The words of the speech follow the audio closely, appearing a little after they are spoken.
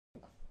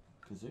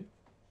kazoo.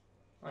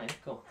 Oh yeah,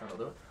 cool. That'll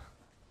do it.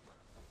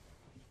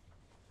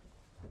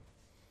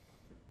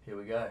 Here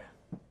we go.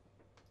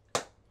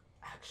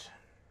 Action.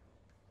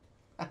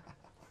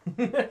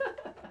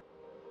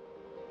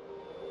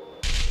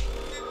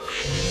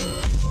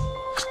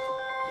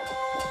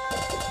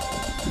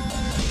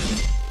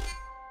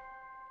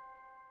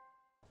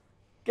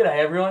 G'day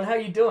everyone, how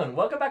you doing?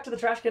 Welcome back to the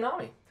Trashcan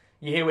Army.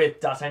 You're here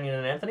with Dartanyon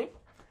and Anthony.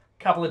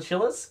 Couple of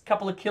chillers,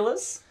 couple of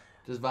killers.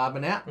 Just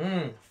vibing out.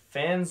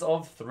 Fans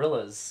of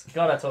thrillers.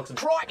 God, I talk some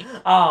tripe.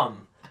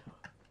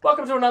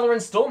 Welcome to another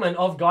installment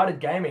of Guided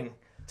Gaming.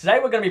 Today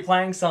we're going to be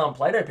playing some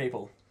Play-Doh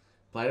People.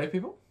 Play-Doh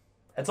People?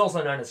 It's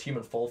also known as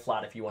Human Fall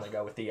Flat if you want to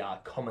go with the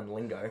common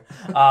lingo.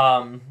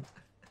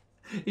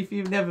 If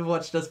you've never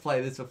watched us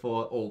play this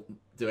before, or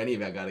do any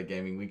of our Guided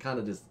Gaming, we kind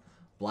of just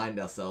blind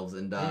ourselves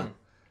and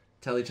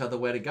tell each other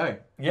where to go.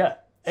 Yeah,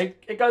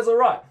 it goes all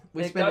right.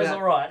 It goes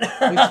all right.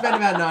 We spend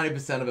about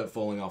 90% of it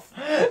falling off.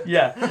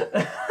 Yeah.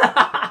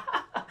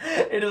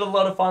 It is a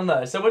lot of fun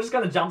though. So we're just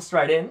going to jump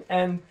straight in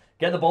and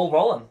get the ball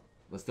rolling.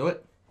 Let's do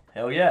it.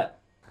 Hell yeah.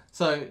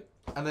 So,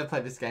 I've never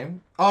played this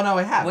game. Oh no,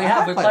 I have. We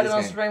have. We played it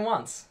on stream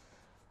once.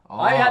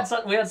 Oh.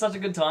 We had such a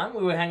good time.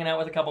 We were hanging out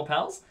with a couple of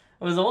pals.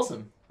 It was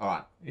awesome. All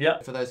right.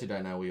 Yeah. For those who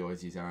don't know, we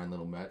always use our own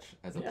little merch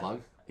as a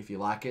plug. If you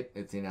like it,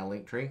 it's in our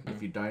link tree.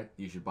 If you don't,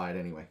 you should buy it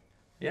anyway.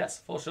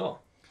 Yes, for sure.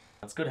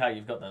 It's good how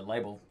you've got the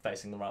label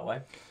facing the right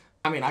way.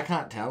 I mean, I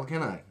can't tell,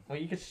 can I? Well,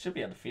 you should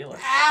be able to feel it.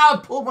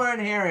 Ow! Pulled my own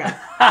hair out.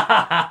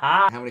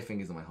 How many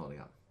fingers am I holding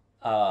up?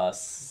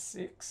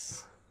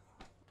 6.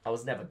 I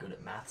was never good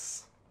at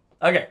maths.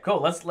 Okay,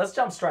 cool. Let's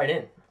jump straight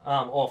in.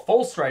 Or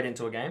fall straight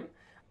into a game.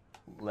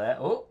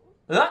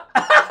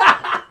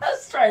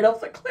 Straight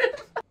off the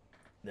cliff.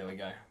 There we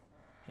go.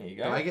 Here you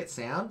go. Do I get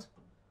sound?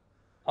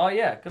 Oh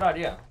yeah, good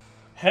idea.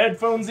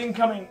 Headphones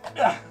incoming.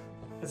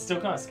 It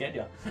still kind of scared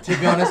you. To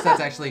be honest, that's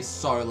actually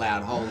so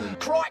loud. Holy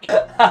crap.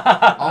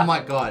 Oh my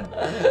god.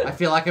 I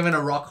feel like I'm in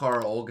a rock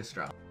horror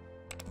orchestra.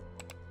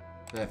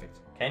 Perfect.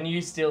 Can you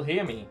still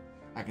hear me?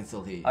 I can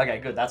still hear you. Okay,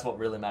 good. That's what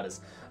really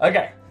matters.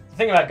 Okay, the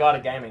thing about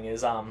guided gaming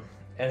is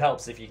it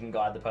helps if you can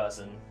guide the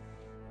person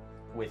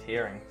with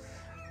hearing.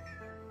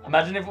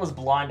 Imagine if it was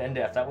blind and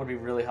deaf. That would be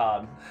really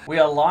hard. We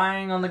are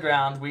lying on the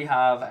ground. We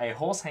have a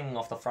horse hanging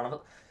off the front of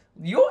it.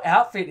 Your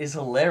outfit is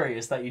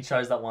hilarious that you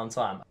chose that one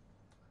time.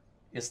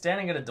 You're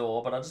standing at a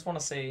door, but I just want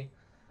to see...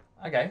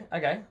 Okay.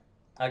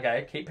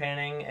 Keep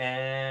panning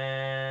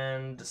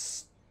and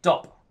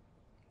stop.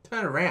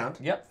 Turn around.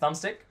 Yep,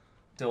 thumbstick.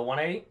 Do a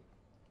 180.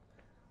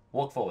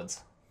 Walk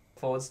forwards.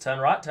 Forwards, turn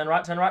right, turn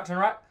right, turn right, turn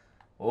right.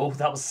 Oh,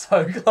 that was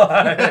so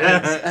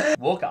close.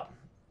 Walk up.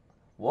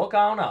 Walk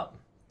on up.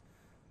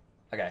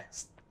 Okay,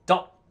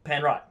 stop.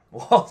 Pan right.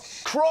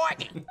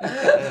 Crikey!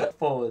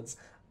 Forwards.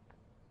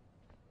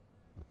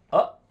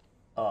 Did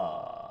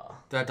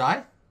I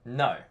die?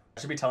 No. I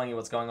should be telling you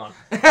what's going on.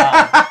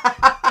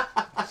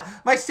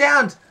 My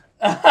sound!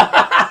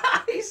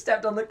 He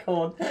stepped on the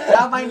cord.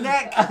 Ow, my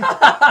neck!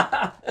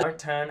 Don't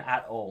turn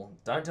at all.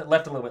 Don't turn.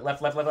 Left a little bit. Left,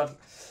 left, left, left.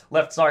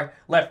 Left, sorry.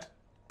 Left.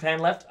 Pan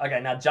left.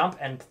 Okay, now jump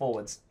and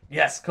forwards.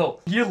 Yes,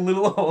 cool. Your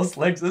little horse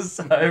legs are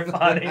so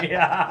funny.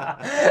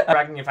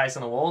 Dragging your face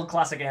on the wall.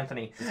 Classic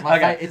Anthony.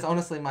 It's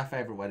honestly my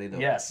favourite way to do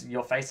it. Yes,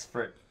 your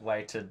favorite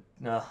way to...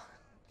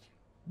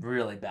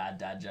 really bad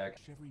dad joke.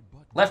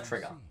 Left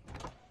trigger.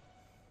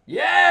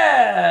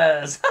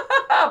 Yes!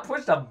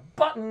 Pushed a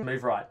button.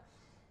 Move right.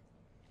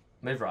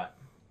 Move right.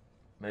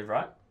 Move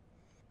right.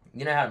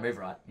 You know how to move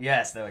right.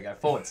 Yes, there we go.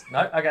 Forwards.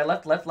 No, okay,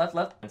 left, left, left,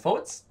 left. And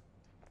forwards.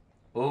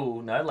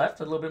 Ooh, no,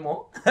 left a little bit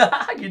more.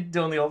 You're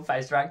doing the old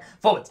face drag.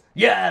 Forwards.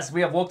 Yes, we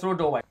have walked through a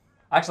doorway.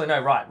 Actually,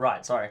 no,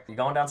 right, sorry. You're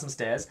going down some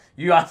stairs.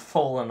 You are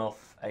falling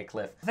off a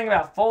cliff. The thing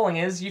about falling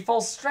is you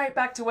fall straight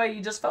back to where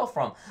you just fell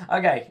from.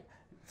 Okay,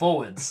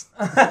 forwards.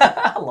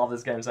 I love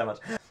this game so much.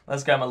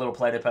 Let's go, my little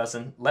Play-Doh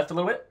person. Left a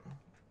little bit.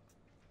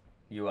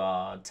 You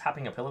are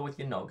tapping a pillow with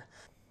your nog.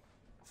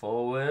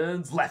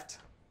 Forwards, left.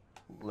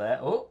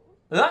 Oh.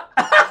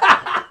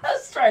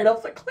 Straight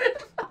off the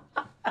cliff.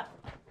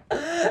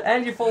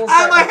 And you fall straight.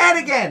 Ow, my head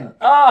again!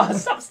 Oh,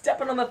 stop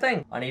stepping on the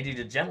thing. I need you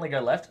to gently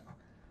go left.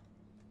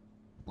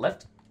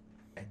 Left.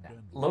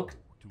 Look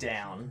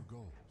down.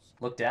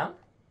 Look down.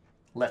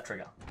 Left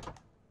trigger.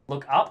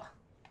 Look up.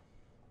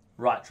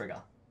 Right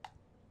trigger.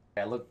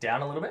 Okay, look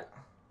down a little bit.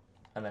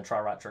 And then try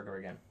right trigger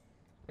again.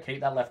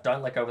 Keep that left.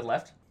 Don't let go with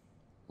left.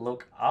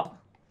 Look up.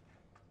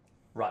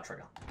 Right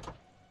trigger.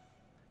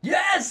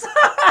 Yes!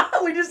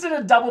 We just did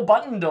a double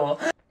button door.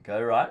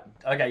 Go right.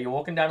 Okay, you're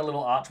walking down a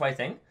little archway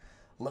thing.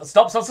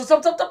 Stop. Straight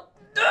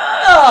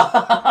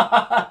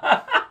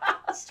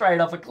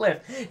off a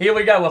cliff. Here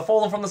we go. We're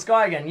falling from the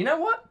sky again. You know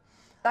what?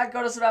 That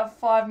got us about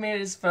 5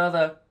 meters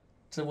further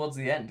towards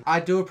the end.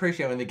 I do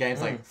appreciate when the game's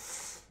like...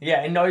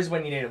 Yeah, it knows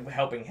when you need a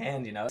helping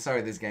hand, you know.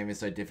 Sorry, this game is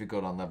so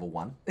difficult on level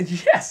 1.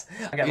 Yes.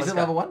 Okay, is it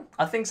level 1?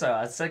 I think so.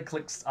 I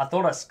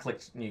thought I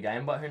clicked new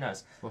game, but who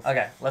knows? Well,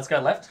 okay, let's go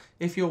left.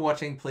 If you're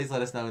watching, please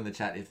let us know in the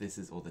chat if this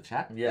is, or the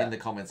chat, in the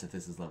comments if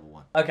this is level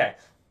 1. Okay,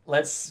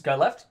 let's go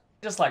left.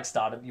 Just like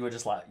started, you were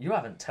just like, you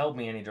haven't told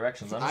me any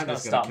directions. I'm just going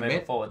to start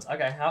moving forwards.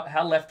 Okay,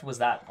 how left was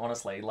that,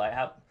 honestly? Like,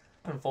 how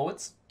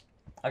forwards?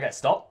 Okay,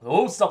 stop.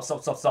 Oh,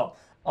 stop.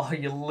 Oh,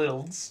 you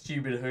little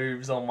stupid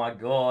hooves. Oh my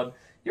god.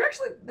 You're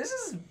actually,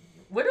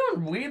 we're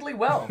doing weirdly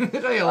well. You're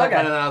doing a lot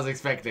better than I was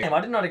expecting. I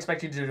did not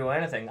expect you to do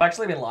anything. I've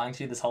actually been lying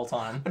to you this whole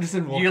time. I've just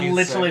been walking. You've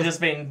literally just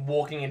been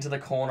walking into the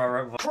corner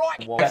of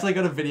I actually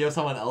got a video of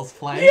someone else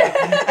playing.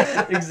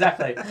 Yeah,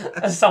 exactly.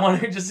 As someone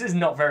who just is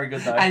not very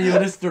good though. And you're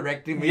just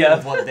directing me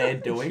of what they're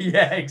doing.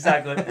 Yeah,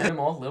 exactly. A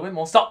little bit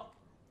more. Stop.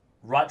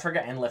 Right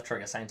trigger and left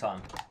trigger, same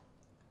time.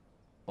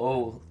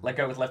 Oh, let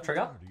go with left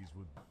trigger.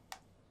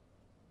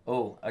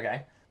 Oh,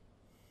 okay. A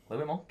little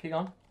bit more. Keep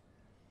going.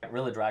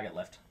 Really drag it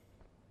left.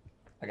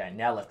 Okay,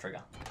 now left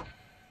trigger.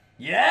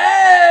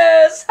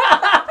 Yes!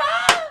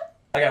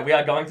 Okay, we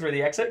are going through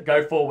the exit.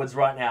 Go forwards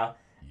right now.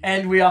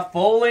 And we are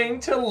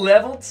falling to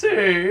level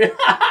 2.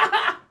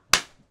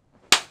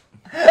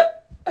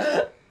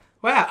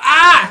 Wow.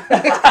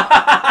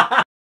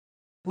 Ah!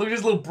 Look at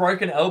his little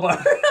broken elbow.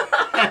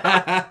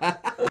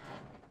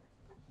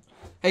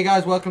 Hey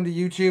guys, welcome to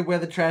YouTube. We're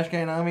the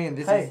Trashcan Army, and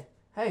this is...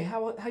 Hey,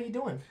 how you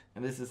doing?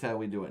 And this is how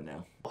we do it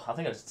now. Oh, I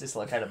think I just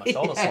dislocated my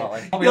shoulder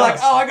slightly. You're like,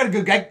 oh, I got a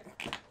good gag.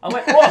 I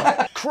went,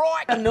 what?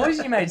 Cry! The noise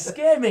you made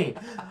scared me.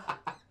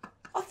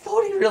 I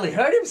thought he really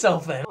hurt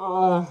himself then.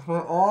 Oh,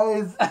 my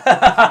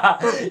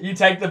eyes. You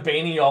take the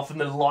beanie off and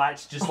the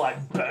light just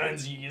like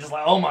burns you. You're just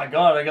like, oh my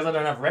god, I guess I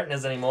don't have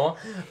retinas anymore.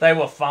 They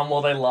were fun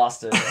while they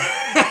lasted.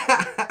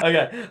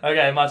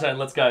 Okay, my turn.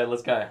 Let's go.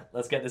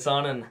 Let's get this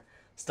on and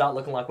start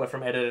looking like we're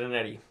from Ed and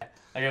Eddie.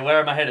 Okay, where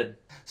am I headed?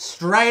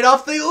 Straight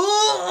off the...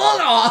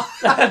 Oh.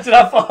 Did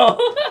I fall?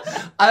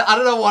 I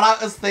don't know what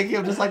I was thinking.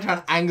 I'm just like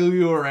trying to angle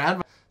you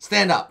around.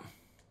 Stand up.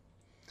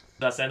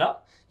 Did I stand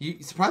up?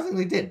 You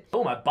surprisingly did.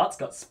 Oh, my butt's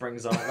got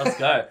springs on it. Let's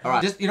go. All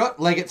right, just, you know what?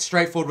 Leg it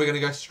straight forward. We're going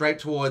to go straight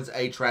towards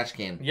a trash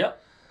can. Yep.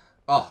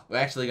 Oh, we're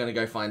actually going to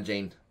go find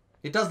Gene.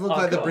 It does look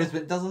like the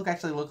Brisbane... It does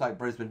actually look like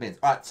Brisbane Bins.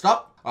 All right,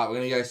 stop. All right, we're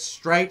going to go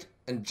straight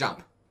and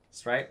jump.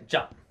 Straight,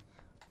 jump.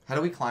 How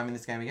do we climb in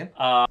this game again?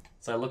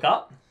 So look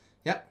up.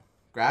 Yep.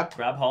 Grab.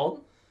 Grab,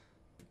 hold.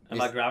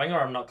 Am I grabbing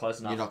or I'm not close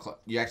enough? You're not close.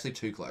 You're actually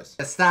too close.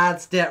 A side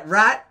step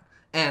right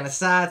and a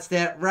side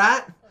step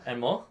right. And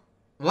more?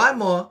 One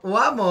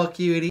more,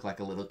 cutie. Like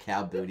a little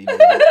cow booty.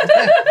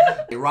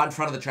 You're right in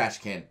front of the trash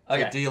can.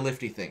 Okay. So do your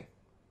lifty thing.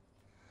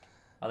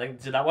 I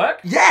think, did that work?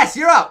 Yes,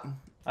 you're up.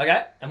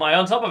 Okay. Am I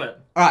on top of it?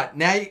 All right,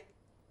 now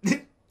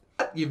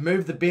you've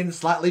moved the bin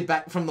slightly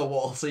back from the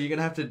wall, so you're going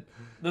to have to...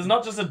 There's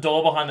not just a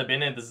door behind the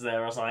bin is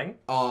there or something?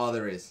 Oh,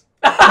 there is.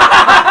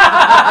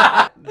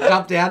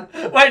 Jump down.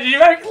 Wait, did you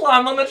make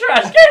climb on the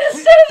trash can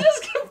instead of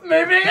just keep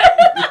moving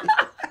it?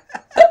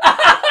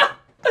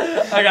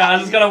 Okay, I'm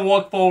just going to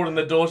walk forward and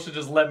the door should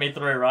just let me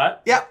through, right?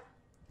 Yep.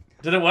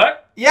 Did it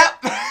work?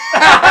 Yep.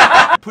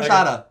 Push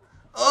harder.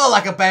 Oh,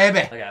 like a baby.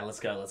 Okay, let's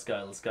go. Look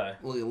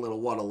at little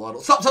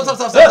waddle.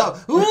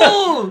 Stop.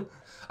 Ooh.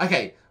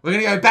 Okay, we're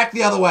going to go back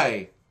the other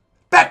way.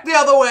 Back the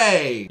other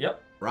way.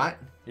 Yep. Right.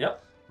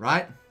 Yep.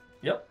 Right.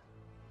 Yep.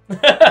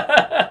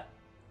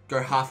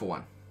 Go half a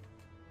one.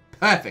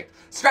 Perfect.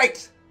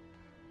 Straight.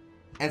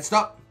 And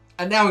stop.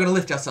 And now we're going to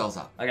lift ourselves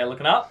up. Okay,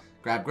 looking up.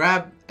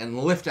 Grab, and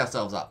lift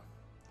ourselves up.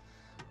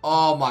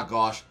 Oh my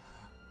gosh.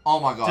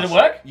 Did it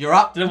work? You're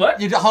up. Did it work?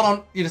 Hold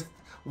on. You're just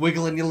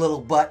wiggling your little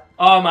butt.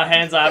 Oh, my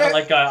hands. I haven't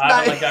let go. I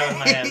haven't let go with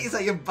my hands. So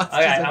your butt's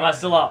okay, am I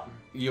still up?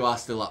 You are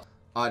still up.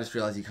 Oh, I just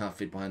realized you can't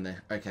fit behind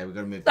there. Okay, we've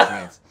got to move the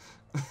trains.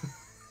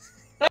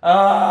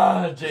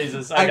 Oh,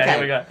 Jesus. Okay, here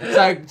we go.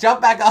 So,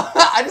 jump back up.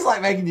 I just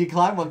like making you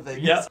climb on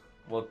things. Yep.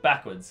 Walk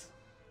backwards.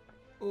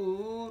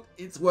 Ooh,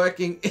 it's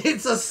working.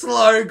 It's a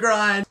slow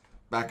grind.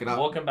 Back it up.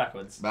 Walking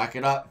backwards. Back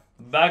it up.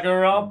 Back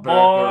her up,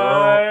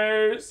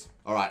 boys.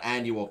 Alright,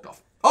 and you walked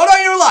off. Oh no,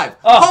 you're alive!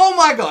 Oh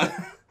my god!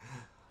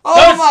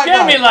 Don't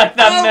scare me like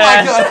that,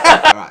 man! Oh my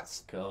god!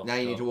 Alright, cool, now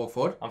you need to walk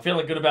forward. I'm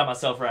feeling good about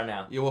myself right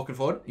now. You're walking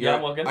forward? Yeah,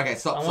 I'm walking. Okay,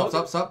 stop.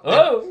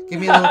 Oh! Give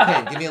me a little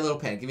pen. Give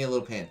me a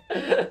little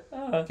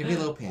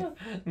pen.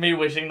 Me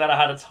wishing that I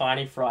had a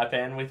tiny fry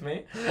pan with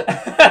me.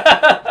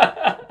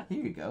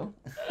 Here you go.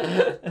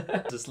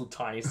 Just a little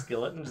tiny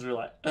skillet and just be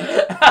like...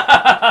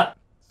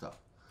 Stop.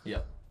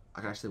 Yep. I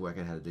can actually work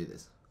out how to do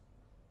this.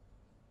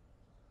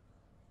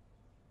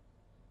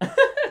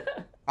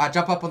 Alright,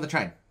 jump up on the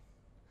train.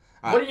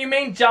 Right. What do you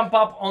mean jump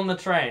up on the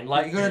train?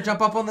 Like you're gonna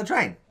jump up on the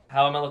train.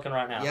 How am I looking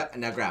right now? Yep,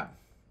 and now grab.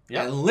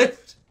 Yep. And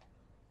lift.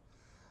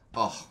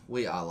 Oh,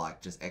 we are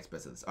like just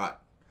experts at this. Alright.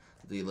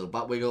 Do your little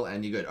butt wiggle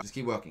and you're good. Just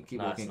keep walking.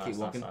 Keep walking.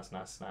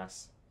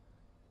 Nice.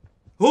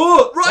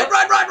 Oh,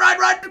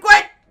 right.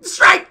 Quick!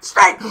 Straight!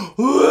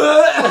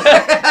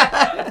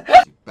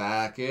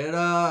 Back it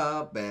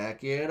up.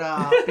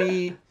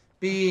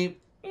 Beep.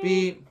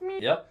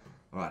 Yep.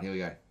 Alright, here we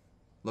go.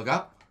 Look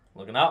up.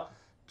 Looking up.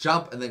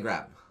 Jump and then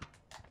grab.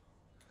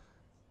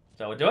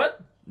 Shall we do it?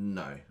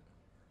 No.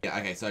 Yeah,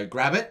 okay, so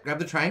grab it. Grab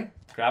the train.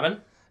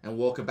 Grabbing. And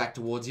walk it back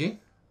towards you.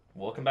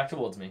 Walking back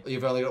towards me.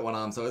 You've only got one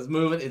arm, so it's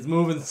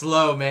moving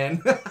slow, man.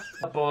 Boys.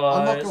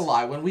 I'm not gonna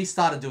lie, when we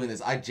started doing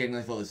this, I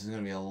genuinely thought this was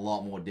gonna be a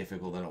lot more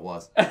difficult than it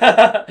was.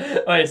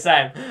 Wait,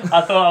 same.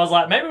 I was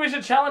like, maybe we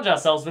should challenge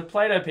ourselves with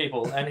Play-Doh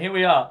people, and here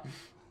we are.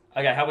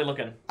 Okay, how are we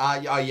looking?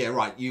 Oh yeah,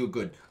 right, you were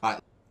good.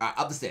 Alright,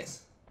 up the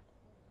stairs.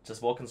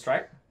 Just walking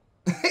straight?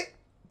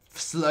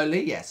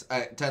 Slowly, yes.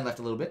 Turn left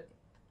a little bit.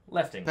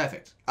 Lefting.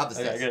 Perfect. Up the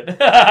stairs. Okay,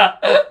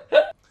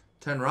 good.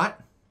 Turn right.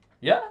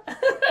 Yeah.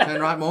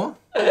 Turn right more.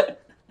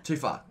 Too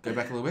far. Go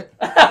back a little bit.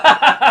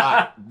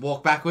 Alright,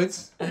 walk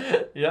backwards.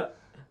 Yeah.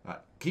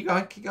 Alright, keep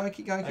going. Keep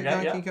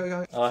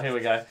going. Oh, here we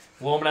go.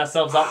 Warming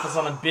ourselves up for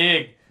something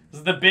big. This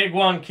is the big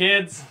one,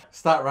 kids.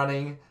 Start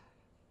running.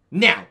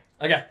 Now.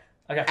 Okay.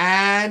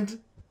 And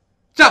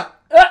jump.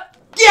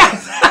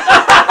 Yes!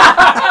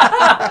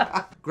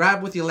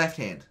 Grab with your left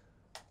hand.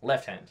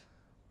 Left hand.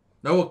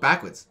 No, walk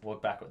backwards.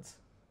 Walk backwards.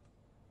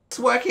 It's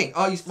working.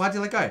 Oh, why'd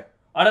you let go?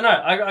 I don't know.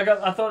 I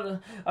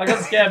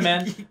got scared,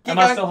 man. Am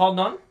I still holding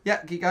on?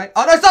 Yeah, keep going.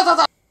 Oh no,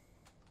 stop!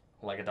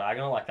 Like a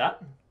diagonal, like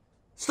that.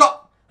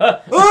 Stop!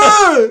 Touch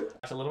a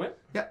little bit.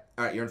 Yeah.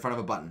 All right, you're in front of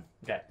a button.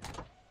 Okay.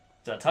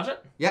 Did I touch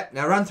it? Yeah.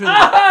 Now run through.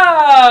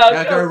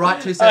 Now go right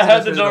 2 seconds. I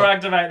heard the door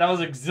activate. That was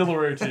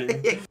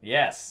exhilarating.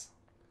 Yes.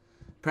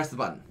 Press the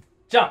button.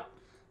 Jump.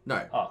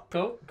 No. Oh,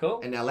 cool.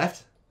 And now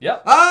left.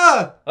 Yep.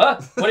 Ah!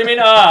 What do you mean?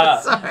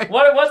 Sorry.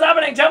 What's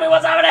happening? Tell me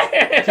what's happening.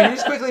 Can you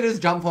just quickly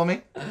just jump for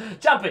me?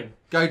 Jumping.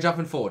 Go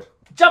jumping forward.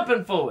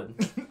 Jumping forward.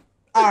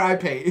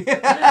 R.I.P.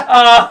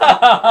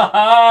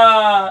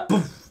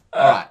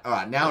 All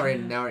right. Now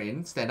we're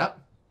in. Stand up.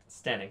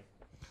 Standing.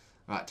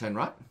 All right. Turn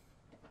right.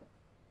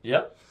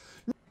 Yep.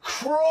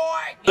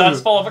 Cry.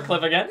 Let's fall off a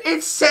cliff again.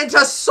 It sent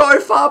us so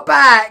far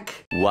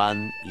back.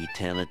 One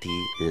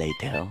eternity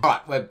later.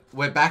 All right,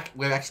 we're back.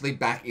 We're actually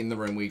back in the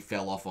room we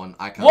fell off on.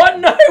 I can't. What?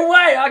 No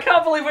way! I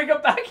can't believe we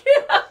got back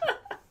here. All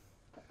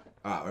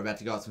right, we're about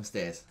to go up some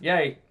stairs.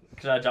 Yay!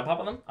 Should I jump up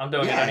on them? I'm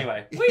doing it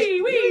anyway. Wee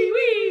wee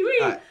wee wee.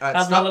 All right,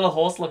 How's my little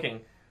horse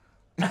looking?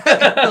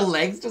 The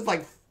legs just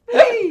like.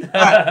 Wee.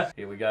 All right.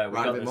 Here we go. We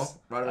Right got a bit this.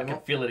 more. I can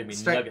feel it in my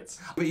nuggets.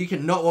 But you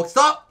cannot walk.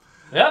 Stop.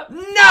 Yep. No!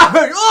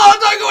 Oh,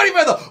 don't go any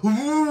further!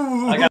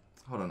 Okay.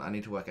 Hold on, I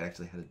need to work out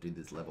actually how to do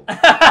this level.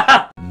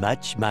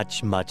 Much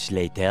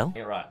later.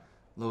 You're right. A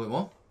little bit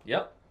more.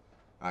 Yep.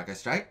 Alright, go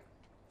straight.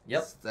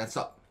 Yep. Then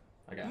stop.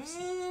 Okay. No.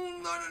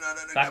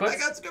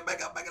 Backwards? Go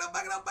back up. Back it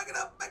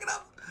up.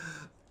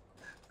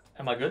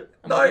 Am I good?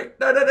 No.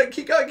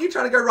 Keep going. Keep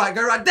trying to go right.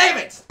 Damn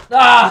it!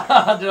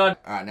 Ah, dude.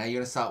 Alright, now you're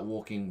going to start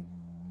walking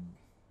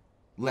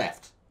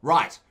left.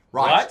 Right.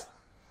 Right?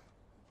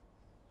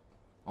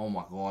 Oh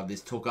my god,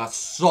 this took us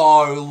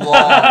so long.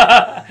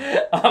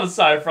 I'm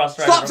so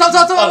frustrated.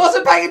 Stop! I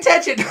wasn't paying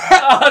attention.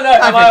 Oh no,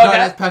 am I No, okay?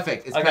 that's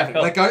perfect. It's perfect.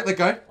 Cool. Let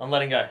go. I'm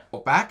letting go.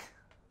 Walk back.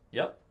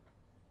 Yep.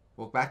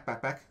 Walk back.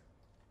 Back. Back.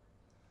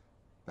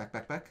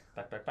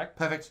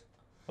 Perfect.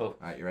 Oh.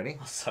 Alright, you ready?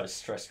 I'm so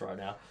stressed right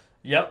now.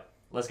 Yep.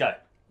 Let's go.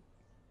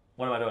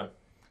 What am I doing?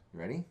 You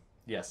ready?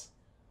 Yes.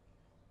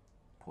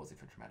 Pause it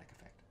for dramatic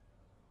effect.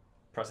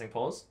 Pressing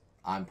pause?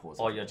 I'm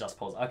pausing. Oh, you're just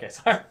pausing. Okay,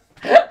 sorry.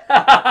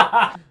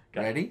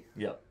 Ready?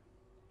 Yep.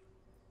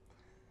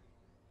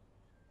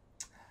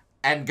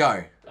 And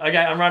go. Okay,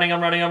 I'm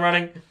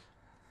running.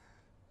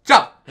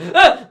 Jump!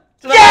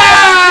 Yes!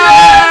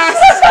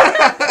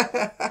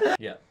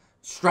 Yeah.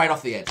 Straight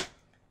off the edge.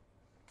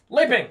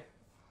 Leaping!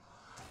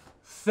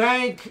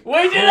 Thank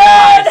We did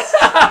it!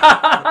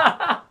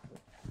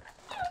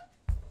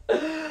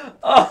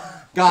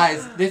 Oh.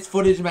 Guys, this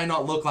footage may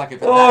not look like it,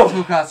 but that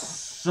took us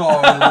so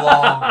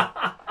long.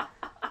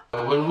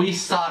 When we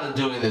started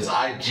doing this,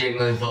 I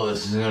genuinely thought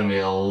this was going to be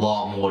a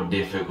lot more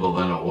difficult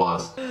than it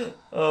was.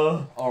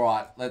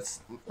 Alright,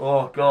 let's...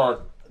 Oh,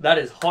 God. That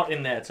is hot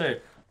in there, too.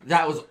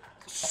 That was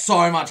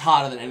so much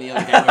harder than any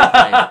other game we've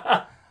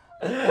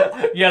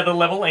played. Yeah, the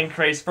level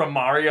increase from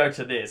Mario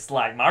to this.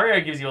 Like,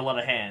 Mario gives you a lot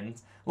of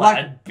hands. Like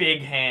a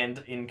big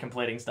hand in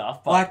completing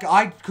stuff. But...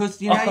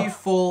 Because you know how you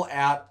fall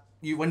out,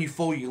 when you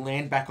fall, you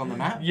land back on the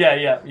map?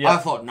 Yeah. I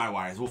thought, no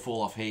worries, we'll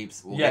fall off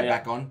heaps, we'll get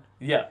back on.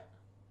 Yeah.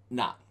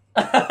 Nah.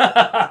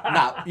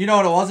 Nah, you know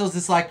what it was? It was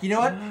just like, you know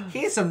what?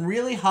 Here's some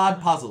really hard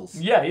puzzles.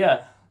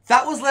 Yeah.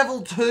 That was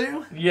level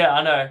 2? Yeah,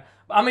 I know.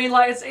 I mean,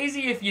 like, it's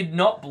easy if you're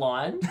not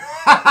blind.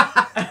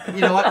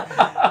 You know what?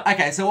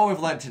 Okay, so what we've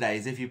learned today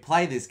is if you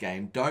play this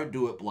game, don't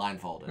do it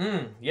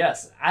blindfolded.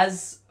 Yes,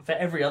 as for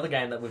every other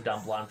game that we've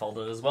done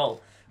blindfolded as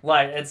well.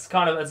 Like, it's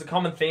a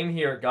common theme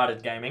here at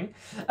Guided Gaming.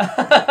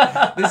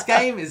 This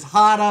game is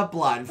harder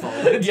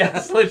blindfolded.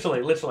 Yes,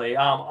 literally.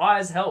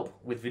 Eyes help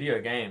with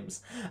video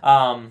games,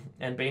 and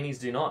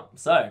beanies do not.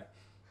 So,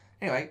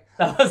 anyway,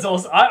 that was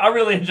awesome. I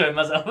really enjoyed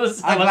myself. It was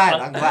so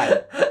I'm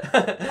glad.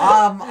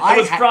 It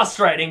was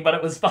frustrating, but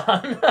it was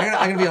fun.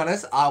 I'm gonna be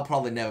honest. I'll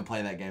probably never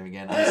play that game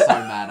again. I'm so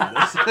mad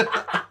at it.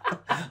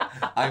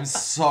 I'm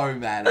so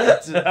mad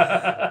at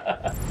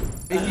it.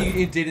 If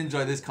you did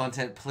enjoy this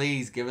content,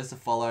 please give us a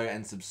follow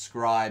and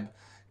subscribe.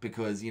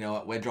 because, you know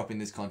what, we're dropping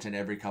this content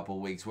every couple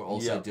of weeks. We're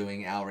also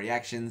doing our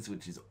reactions,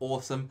 which is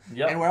awesome.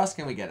 And where else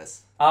can we get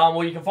us?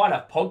 Well, you can find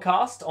our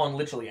podcast on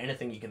literally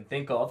anything you can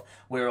think of.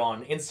 We're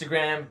on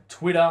Instagram,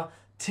 Twitter,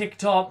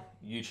 TikTok,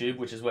 YouTube,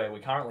 which is where we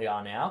currently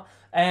are now.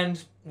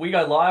 And we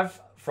go live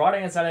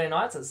Friday and Saturday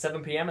nights at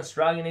 7 p.m.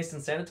 Australian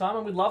Eastern Standard Time,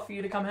 and we'd love for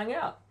you to come hang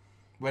out.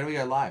 Where do we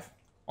go live?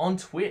 On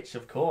Twitch,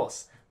 of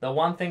course. The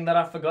one thing that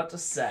I forgot to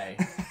say.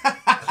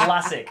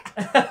 Classic.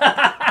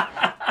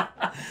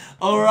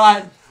 All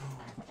right.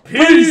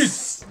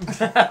 Peace!